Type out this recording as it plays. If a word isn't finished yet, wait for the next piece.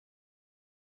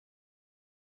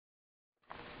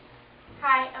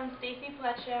Hi, I'm Stacy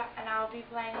Fletcher, and I'll be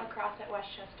playing lacrosse at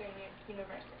Westchester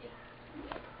University.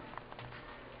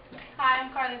 Hi,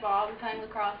 I'm Carly Ball. I'll be playing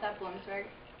lacrosse at Bloomsburg.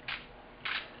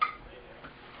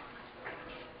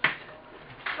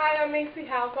 Hi, I'm Macy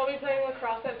House. I'll be playing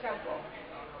lacrosse at Temple.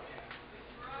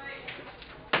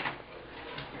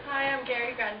 Hi, I'm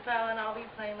Gary Grenfell, and I'll be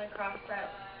playing lacrosse at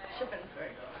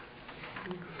Shippensburg.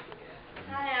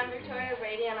 Hi, I'm Victoria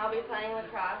Brady, and I'll be playing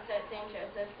lacrosse at St.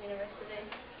 Joseph's University.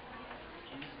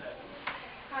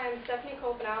 Hi, I'm Stephanie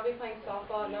Culp, and I'll be playing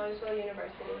softball at Millersville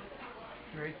University.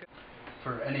 Very good.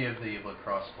 For any of the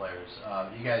lacrosse players,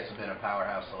 you guys have been a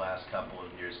powerhouse the last couple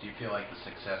of years. Do you feel like the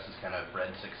success has kind of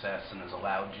bred success and has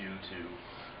allowed you to,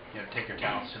 take your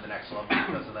talents to the next level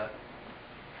because of that?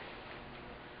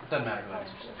 It doesn't matter who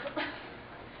answers.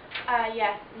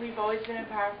 Yes, we've always been a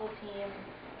powerful team.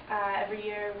 Every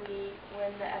year we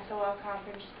win the SOL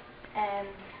conference, and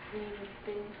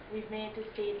we've made it to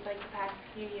states like the past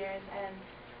few years, and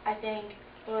I think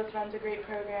Willis runs a great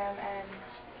program, and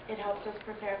it helps us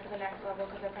prepare for the next level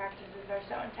because our practices are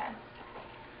so intense.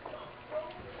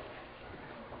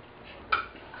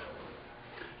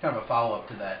 Kind of a follow-up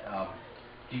to that,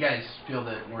 do you guys feel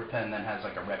that North Penn then has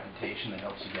like a reputation that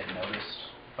helps you get noticed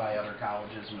by other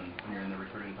colleges when you're in the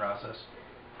recruiting process?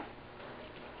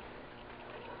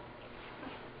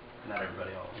 Not everybody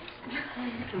always.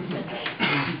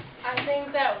 I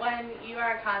think that when you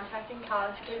are contacting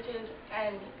college coaches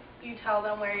and you tell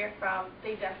them where you're from,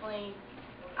 they definitely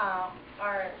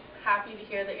are happy to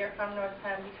hear that you're from North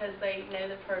Penn because they know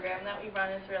the program that we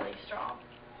run is really strong.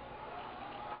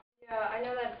 Yeah, I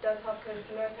know that does help because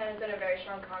North Penn is in a very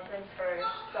strong conference for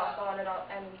softball,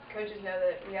 and coaches know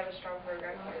that we have a strong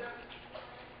program here.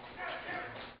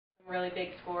 Some really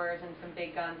big scorers and some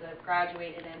big guns that have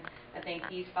graduated, and I think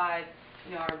these five,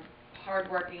 are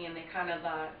hardworking, and they kind of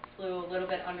flew a little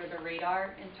bit under the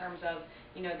radar in terms of,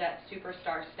 that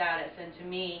superstar status. And to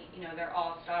me, they're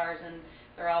all stars and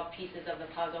they're all pieces of the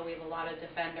puzzle. We have a lot of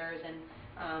defenders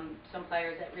and some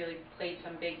players that really played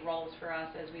some big roles for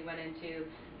us as we went into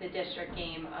the district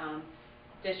games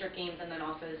and then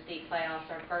also the state playoffs.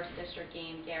 Our first district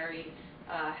game, Gary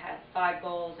had 5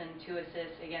 goals and 2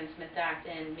 assists against Smith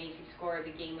Acton. Macy scored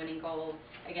the game-winning goal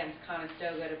against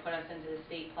Conestoga to put us into the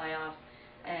state playoffs.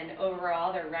 And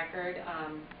overall, their record,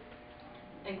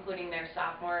 including their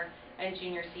sophomore and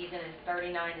junior season, is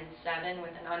 39-7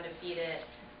 with an undefeated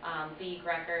league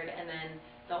record. And then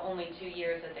the only 2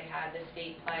 years that they had the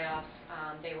state playoffs,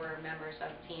 they were members of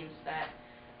teams that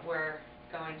were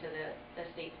going to the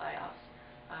state playoffs.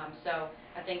 So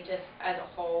I think just as a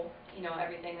whole,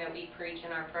 everything that we preach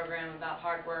in our program about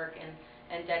hard work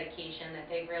and dedication, that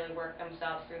they've really worked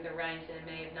themselves through the ranks, and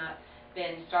may have not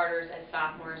been starters as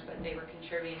sophomores, but they were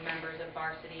contributing members of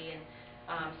varsity, and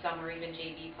some were even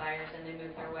JV players, and they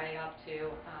moved their way up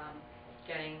to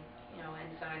getting,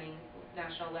 and signing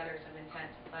national letters of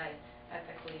intent to play at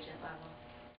the collegiate level.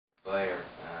 Player,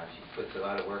 she puts a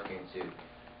lot of work into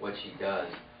what she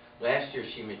does. Last year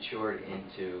she matured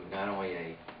into not only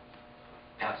a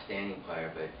outstanding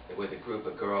player, but with a group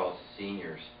of girls,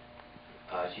 seniors,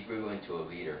 she grew into a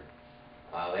leader.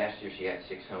 Last year she had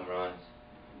 6 home runs,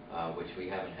 which we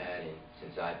haven't had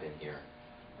since I've been here.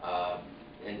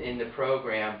 And in the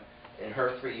program, in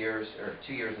her 3 years, or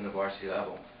 2 years in the varsity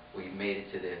level, we've made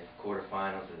it to the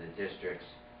quarterfinals of the districts.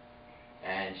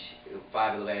 And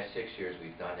 5 of the last 6 years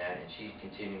we've done that, and she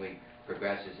continually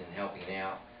progresses in helping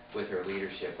out with her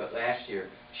leadership. But last year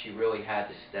she really had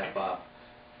to step up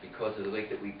because of the league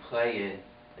that we play in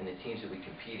and the teams that we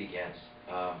compete against.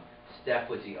 Steph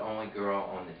was the only girl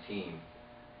on the team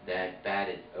that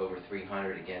batted over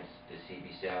 300 against the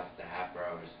CB South, the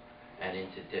Half-Rowers, and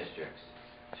into districts.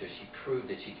 So she proved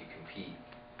that she could compete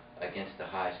against the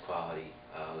highest quality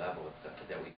level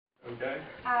that we. Okay.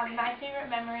 My favorite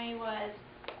memory was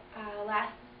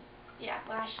last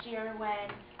year when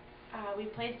we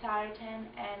played Souderton,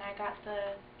 and I got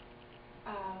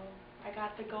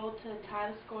the goal to tie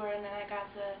the score, and then I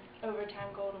got the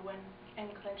overtime goal to win and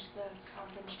clinch the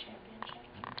conference championship.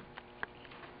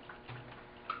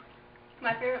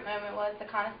 My favorite moment was the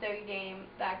Conestoga game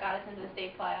that got us into the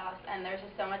state playoffs, and there's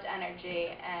just so much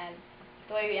energy, and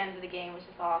the way we ended the game was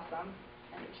just awesome,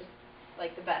 and it's just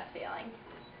like the best feeling.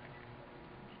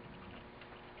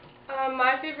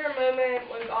 My favorite moment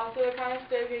was also the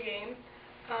Conestoga game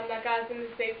that got us in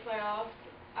the state playoffs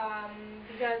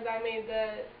because I made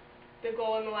the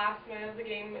goal in the last minute of the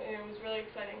game, and it was really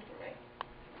exciting for me.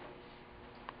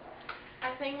 I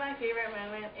think my favorite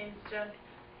moment is just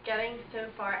getting so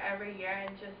far every year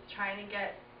and just trying to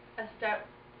get a step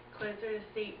closer to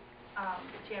state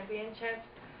championships,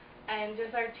 and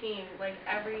just our team. Like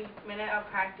every minute of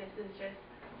practice is just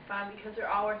fun because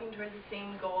we're all working towards the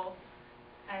same goal,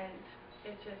 and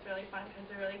it's just really fun because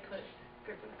we're a really close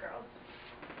group of girls.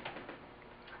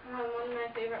 One of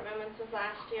my favorite moments was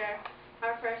last year,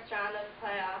 our first round of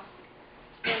playoffs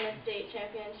in the state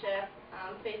championship,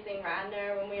 facing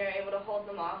Radnor, when we were able to hold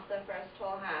them off the first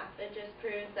whole half. It just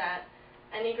proves that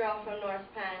any girl from North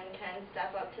Penn can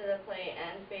step up to the plate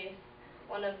and face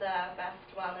one of the best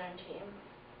well-known teams.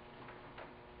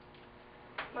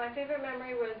 My favorite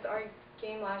memory was our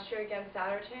game last year against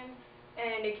Atherton,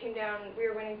 and it came down, we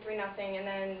were winning 3-0, and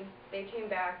then they came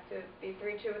back to be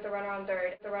 3-2 with the runner on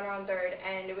third,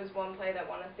 and it was one play that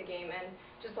won us the game, and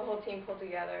just the whole team pulled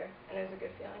together, and it was a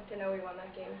good feeling to know we won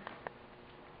that game.